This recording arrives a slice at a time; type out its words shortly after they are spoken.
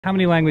How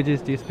many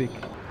languages do you speak?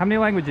 How many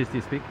languages do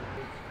you speak?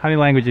 How many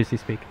languages do you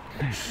speak?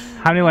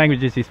 How many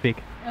languages do you speak?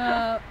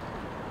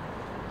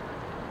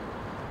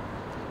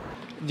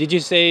 Did you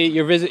say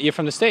you're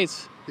from the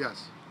States?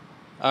 Yes.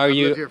 I've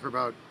lived here for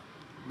about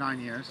 9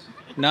 years.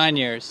 9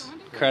 years.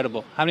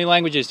 Incredible. How many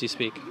languages do you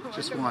speak?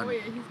 Just one.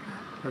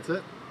 That's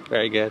it?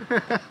 Very good.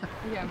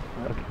 Yeah.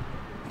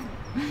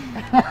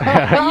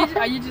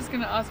 Are you just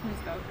gonna ask me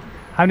stuff?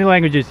 How many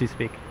languages do you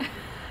speak?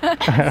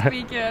 I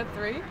speak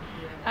 3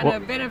 and a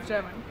bit of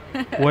German.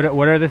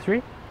 What are the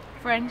 3?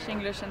 French,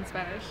 English and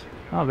Spanish.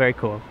 Oh, very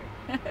cool.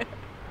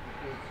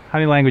 How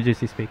many languages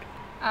do you speak?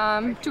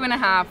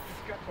 2.5,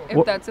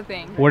 if that's a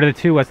thing. What are the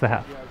 2? What's the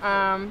half?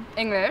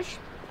 English,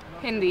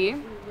 Hindi,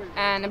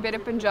 and a bit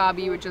of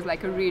Punjabi, which is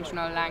like a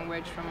regional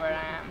language from where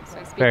I am. So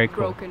I speak Very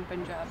cool. broken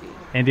Punjabi.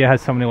 India has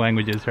so many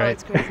languages, right? Oh,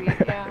 it's crazy.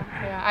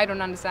 Yeah. I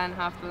don't understand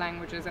half the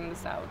languages in the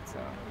south, so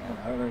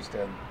yeah. I don't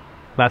understand.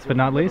 Last but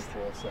not least?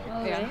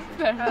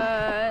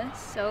 Yeah.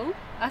 So,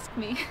 ask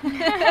me.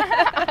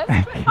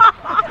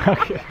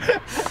 Okay.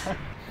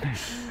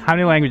 How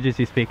many languages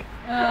do you speak?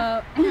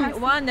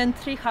 1 and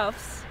 3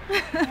 halves.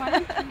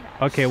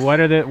 Okay,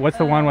 what's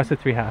the one, what's the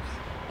 3 halves?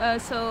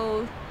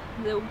 So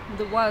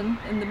the one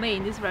in the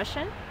main is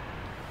Russian,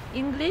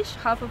 English,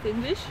 half of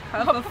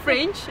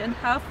French, and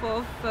half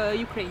of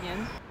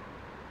Ukrainian.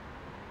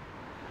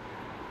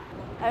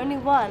 Only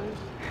one,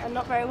 and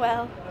not very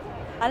well.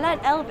 I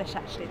learned Elvish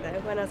actually though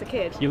when I was a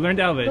kid. You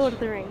learned Elvish? Lord of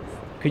the Rings.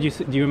 Do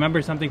you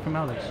remember something from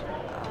Elvish?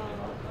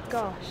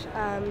 Gosh,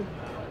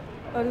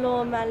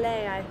 Olor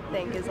Malay I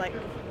think is like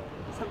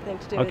something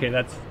to do with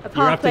that's a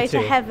pathway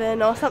to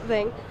heaven or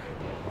something.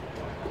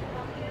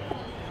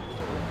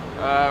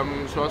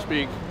 So I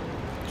speak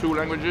 2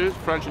 languages,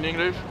 French and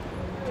English.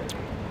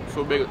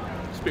 So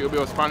speak a bit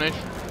of Spanish,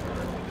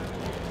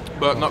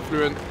 but not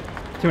fluent.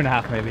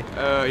 2.5 maybe.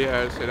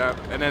 Yeah, I'd say that.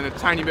 And then a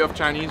tiny bit of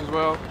Chinese as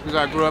well, because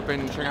I grew up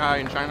in Shanghai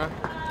in China.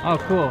 Oh,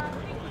 cool.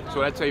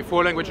 So I'd say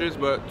 4 languages,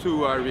 but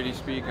 2 I really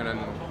speak, and then...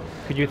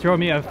 Could you throw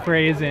me a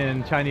phrase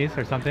in Chinese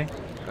or something?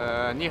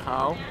 你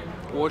好，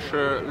我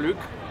是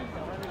Luke.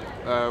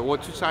 我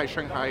住在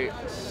Shanghai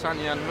 3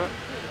年了.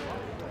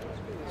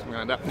 Something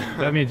like that.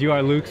 That means you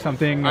are Luke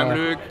something? I'm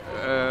Luke,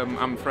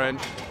 I'm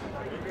French,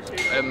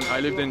 and I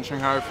lived in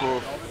Shanghai for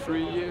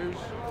 3 years.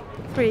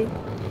 3.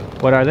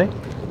 What are they?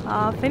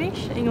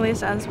 Finnish,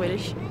 English and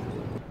Swedish.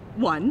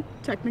 1,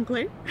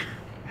 technically.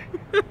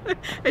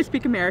 I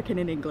speak American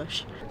and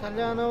English.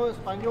 Italiano,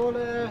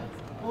 Spagnolo,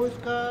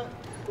 Musica,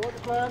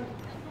 Deutschland.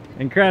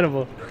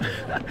 Incredible.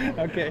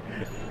 Okay.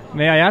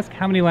 May I ask,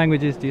 how many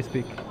languages do you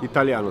speak?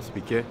 Italiano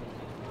speak, eh?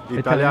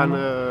 Italian,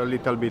 a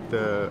little bit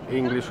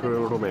English,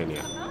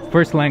 Romania.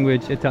 First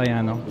language,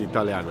 Italiano.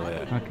 Italiano,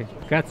 yeah. Okay,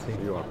 grazie.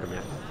 You're welcome,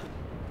 yeah.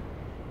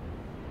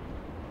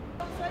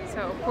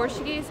 So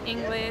Portuguese,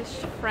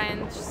 English,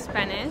 French,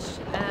 Spanish,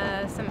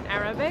 some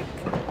Arabic,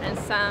 and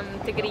some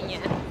Tigrinya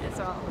as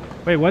well.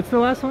 Wait, what's the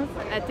last one?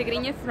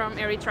 Tigrinya from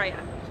Eritrea.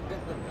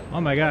 Oh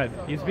my god,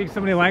 you speak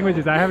so many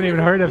languages, I haven't even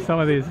heard of some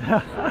of these.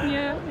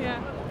 Yeah.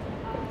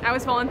 I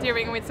was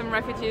volunteering with some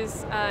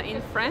refugees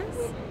in France.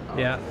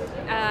 Yeah.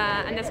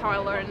 And that's how I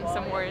learned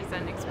some words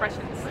and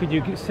expressions. Could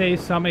you say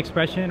some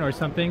expression or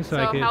something so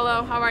I could...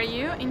 hello, how are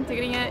you? In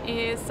Tigrinya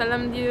is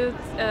salam diut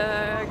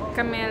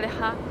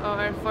kameleha,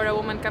 or for a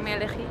woman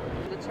kamelehi.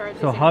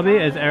 So hobby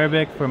is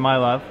Arabic for my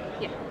love.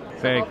 Yeah.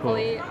 Very so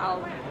hopefully cool.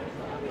 I'll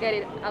get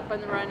it up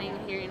and running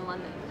here in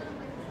London.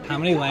 How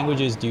many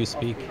languages do you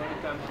speak?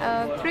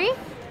 3.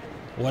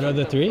 What are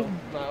the 3?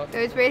 So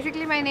it's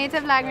basically my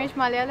native language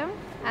Malayalam,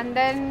 and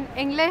then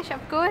English of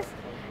course,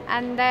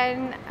 and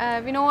then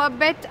we know a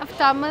bit of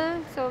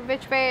Tamil, so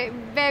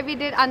where we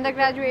did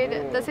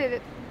undergraduate, the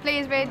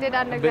place where we did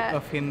undergrad. A bit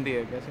of Hindi,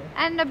 I guess.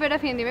 Yeah? And a bit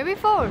of Hindi, maybe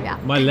 4, yeah.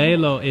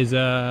 Malayalam is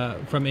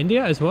from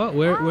India as well?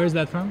 Where is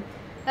that from?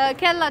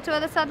 Kerala, to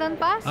the southern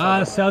part.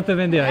 Ah, south of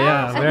India,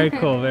 yeah. Very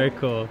cool, very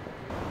cool.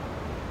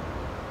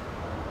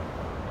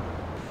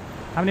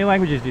 How many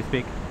languages do you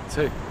speak?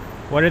 2.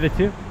 What are the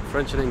 2?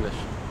 French and English.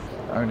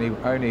 Only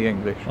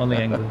English. Only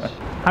English.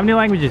 How many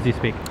languages do you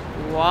speak?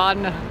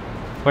 1.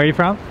 Where are you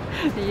from?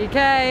 The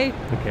UK.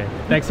 Okay,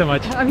 thanks so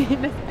much. I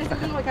mean, this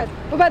is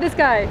what about this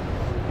guy?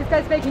 This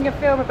guy's making a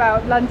film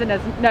about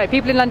Londoners. No,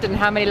 people in London and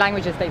how many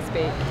languages they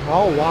speak.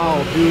 Oh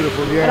wow,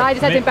 beautiful, yeah. And I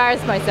just had to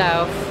embarrass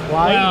myself.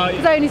 Why?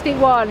 Because I only speak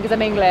 1, because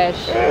I'm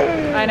English.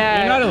 I know.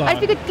 You're not alone. I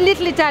speak a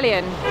little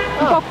Italian.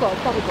 Poco.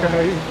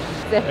 Okay.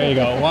 There you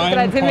go,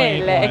 1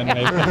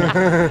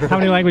 point. How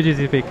many languages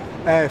do you speak?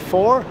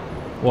 4.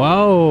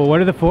 Wow, what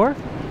are the 4?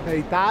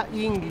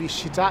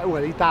 English,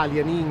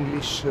 Italian,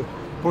 English,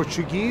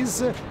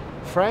 Portuguese,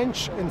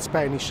 French and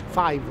Spanish.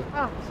 5.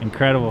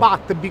 Incredible.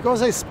 But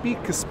because I speak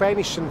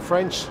Spanish and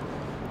French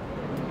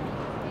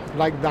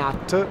like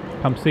that,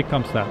 Comme ci,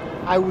 comme ça.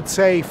 I would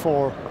say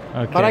 4.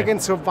 Okay. But I can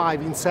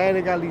survive in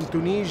Senegal, in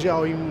Tunisia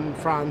or in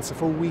France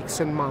for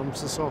weeks and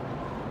months, so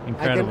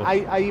Incredible.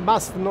 I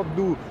must not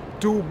do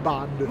too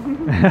bad.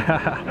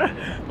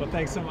 Well,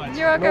 thanks so much.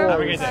 You're welcome.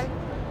 Have a good day.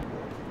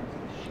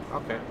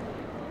 Okay.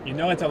 You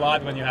know it's a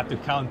lot when you have to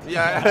count.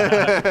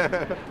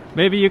 Yeah.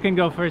 Maybe you can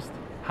go first.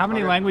 How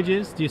many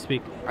languages do you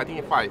speak? I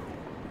think 5.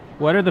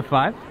 What are the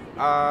 5?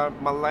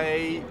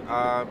 Malay,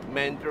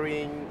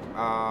 Mandarin,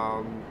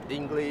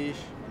 English,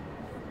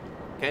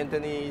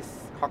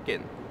 Cantonese,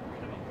 Hokkien.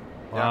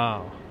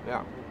 Wow.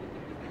 Yeah.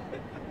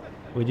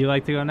 Would you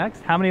like to go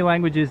next? How many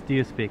languages do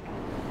you speak?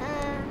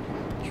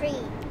 3.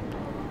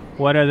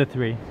 What are the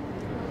 3?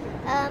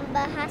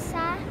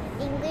 Bahasa,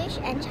 English,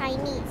 and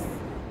Chinese.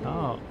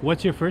 Oh,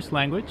 what's your first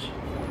language?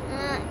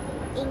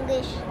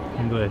 English.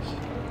 English.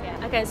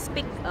 I can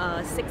speak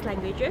 6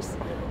 languages.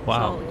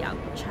 Wow. So yeah,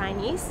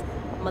 Chinese,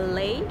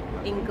 Malay,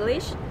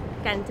 English,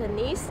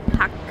 Cantonese,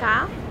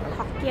 Hakka,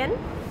 Hokkien.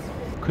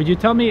 Could you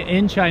tell me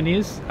in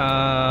Chinese,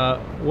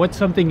 what's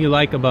something you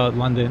like about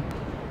London?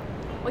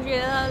 我觉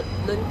得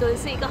伦敦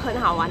是一个很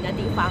好玩的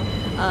地方，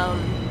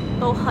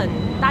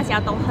大家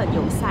都很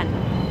友善。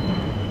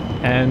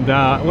 And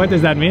what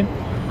does that mean?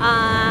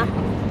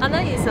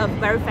 London is a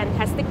very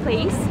fantastic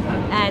place,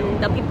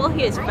 and the people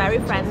here is very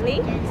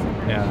friendly.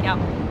 Yeah.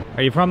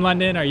 Are you from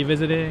London? Are you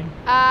visiting?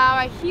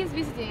 He's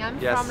visiting. I'm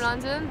Yes. from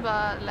London,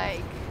 but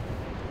like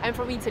I'm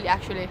from Italy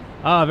actually.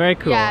 Oh, very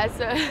cool. Yeah.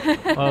 So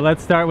Well,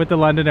 let's start with the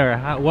Londoner.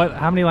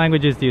 How many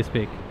languages do you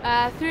speak?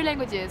 3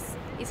 languages: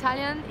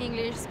 Italian,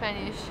 English,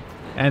 Spanish.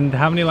 And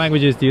how many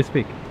languages do you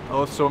speak?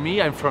 Also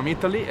me, I'm from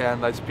Italy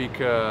and I speak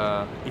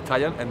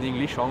Italian and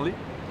English only.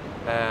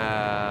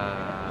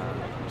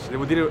 Se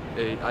devo dire,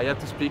 I have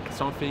to speak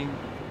something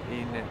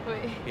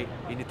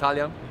in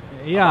Italian.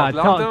 Yeah,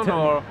 about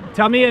London,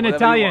 tell me in whatever you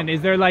Italian. want.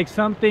 Is there like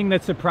something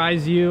that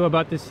surprised you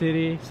about the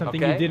city?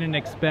 Something you didn't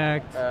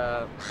expect?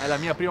 È la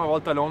mia prima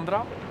volta a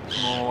Londra,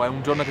 è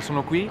un giorno che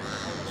sono qui,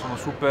 sono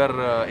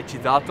super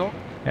eccitato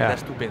ed è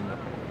stupendo.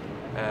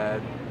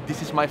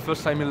 This is my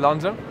first time in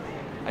London.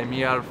 I'm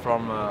here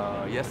from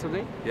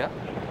yesterday,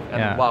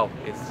 and wow,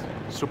 it's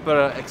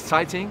super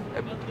exciting,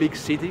 a big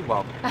city,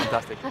 wow,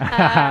 fantastic.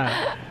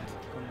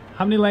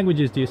 How many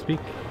languages do you speak?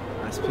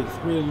 I speak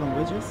 3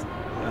 languages,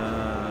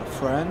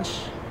 French,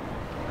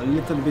 a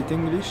little bit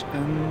English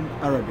and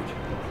Arabic.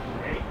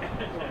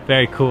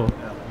 Very cool.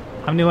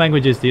 How many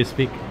languages do you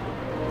speak?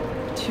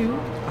 2,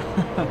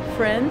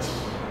 French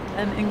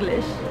and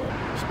English.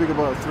 Speak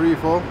about 3,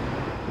 4.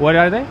 What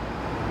are they?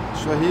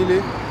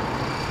 Swahili,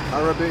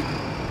 Arabic,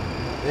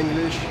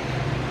 English,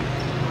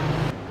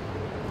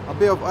 a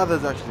bit of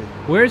others actually.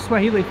 Where's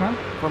Swahili from?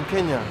 From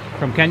Kenya.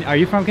 From Kenya? Are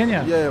you from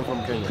Kenya? Yeah, I'm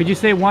from Kenya. Could you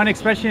say one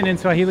expression in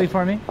Swahili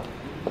for me?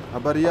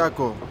 Habari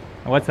yako.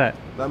 What's that?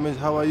 That means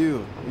how are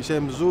you? You say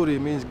mzuri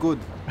means good.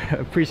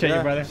 Appreciate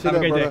you, brother. Have a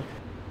great day.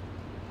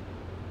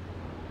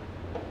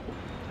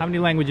 How many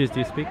languages do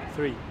you speak?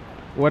 3.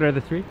 What are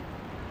the 3?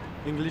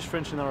 English,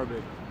 French and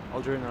Arabic.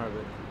 Algerian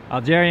Arabic.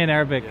 Algerian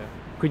Arabic.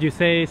 Could you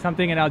say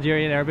something in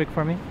Algerian Arabic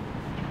for me?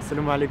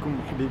 Assalamu alaikum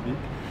habibi.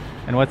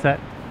 And what's that?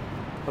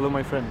 Hello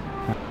my friend.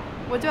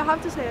 What do I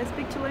have to say? I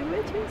speak 2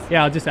 languages?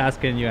 Yeah, I'll just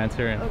ask and you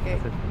answer. And Okay.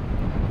 that's it.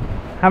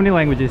 How many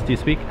languages do you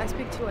speak? I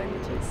speak 2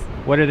 languages.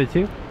 What are the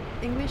 2?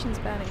 English and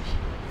Spanish.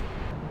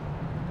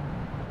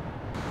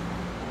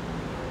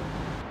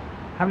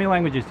 How many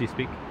languages do you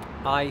speak?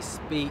 I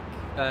speak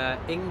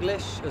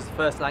English as the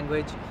first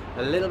language,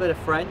 a little bit of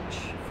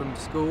French from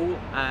school,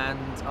 and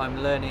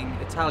I'm learning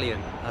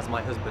Italian as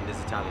my husband is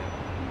Italian.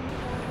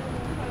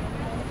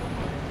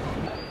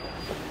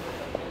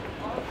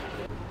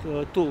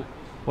 2.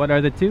 What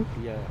are the 2?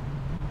 Yeah.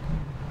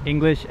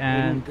 English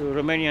and...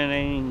 Romanian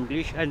and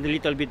English, and a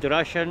little bit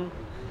Russian.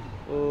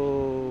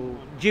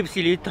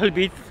 Gypsy little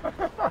bit.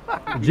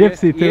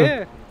 Gypsy too.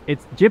 Yeah.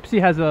 It's Gypsy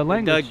has a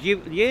language.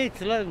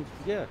 It's language.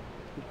 Yeah.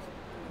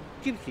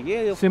 Gypsy.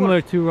 Yeah. Of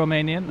Similar course. to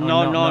Romanian?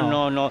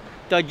 Or No.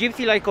 The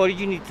Gypsy like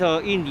origin is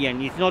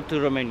Indian. It's not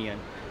Romanian.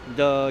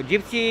 The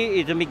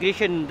Gypsy is a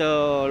migration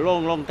the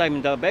long time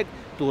in the back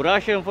to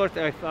Russian first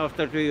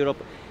after to Europe.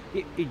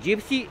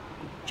 Gypsy,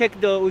 check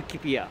the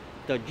Wikipedia.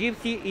 The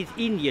Gypsy is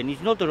Indian.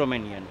 It's not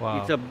Romanian.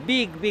 Wow. It's a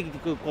big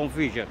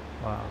confusion.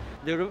 Wow.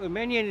 The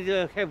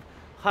Romanians have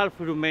half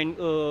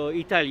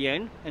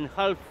Italian and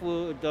half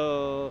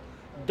the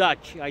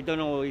Dutch. I don't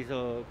know. Is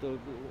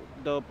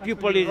the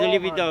people is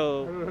living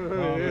the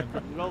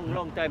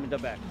long time in the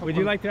back. Would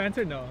you like to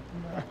answer? No.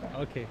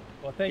 Okay.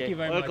 Well, thank you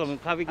very Welcome.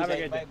 much. Have a good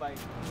day. Bye bye.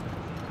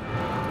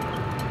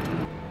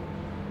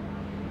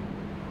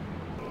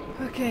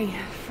 Okay,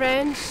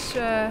 French,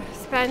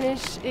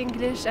 Spanish,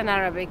 English, and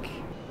Arabic.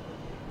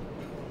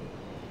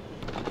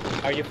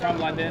 Are you from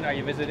London? Are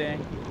you visiting?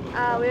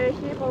 We're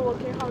here for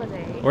working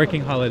holiday.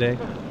 Working holiday.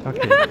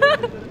 Okay.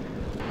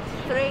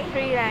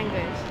 3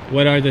 languages.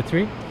 What are the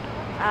 3?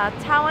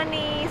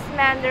 Taiwanese,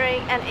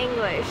 Mandarin, and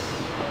English.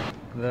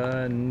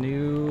 The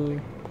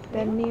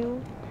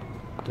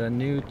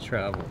new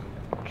travel.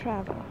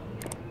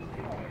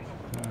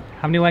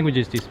 How many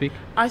languages do you speak?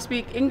 I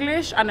speak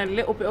English and a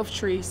little bit of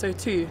Tree, so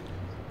 2.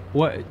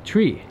 What?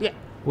 Tree? Yeah.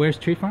 Where's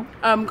Tree from?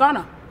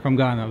 Ghana. From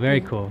Ghana.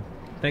 Very cool.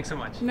 Thanks so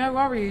much. No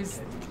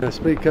worries. I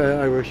speak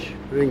Irish,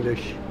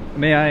 English.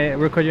 May I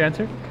record your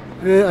answer?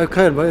 I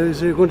can, but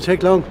is it going to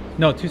take long?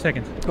 No, 2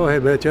 seconds. Go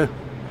ahead, mate, yeah.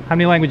 How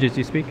many languages do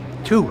you speak?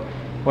 2.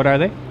 What are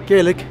they?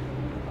 Gaelic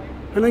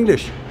and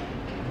English.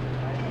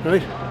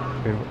 Right?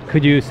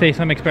 Could you say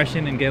some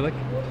expression in Gaelic?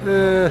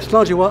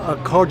 Slánti a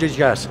cordage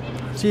gas.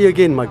 See you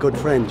again, my good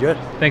friend, yeah?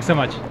 Thanks so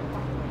much.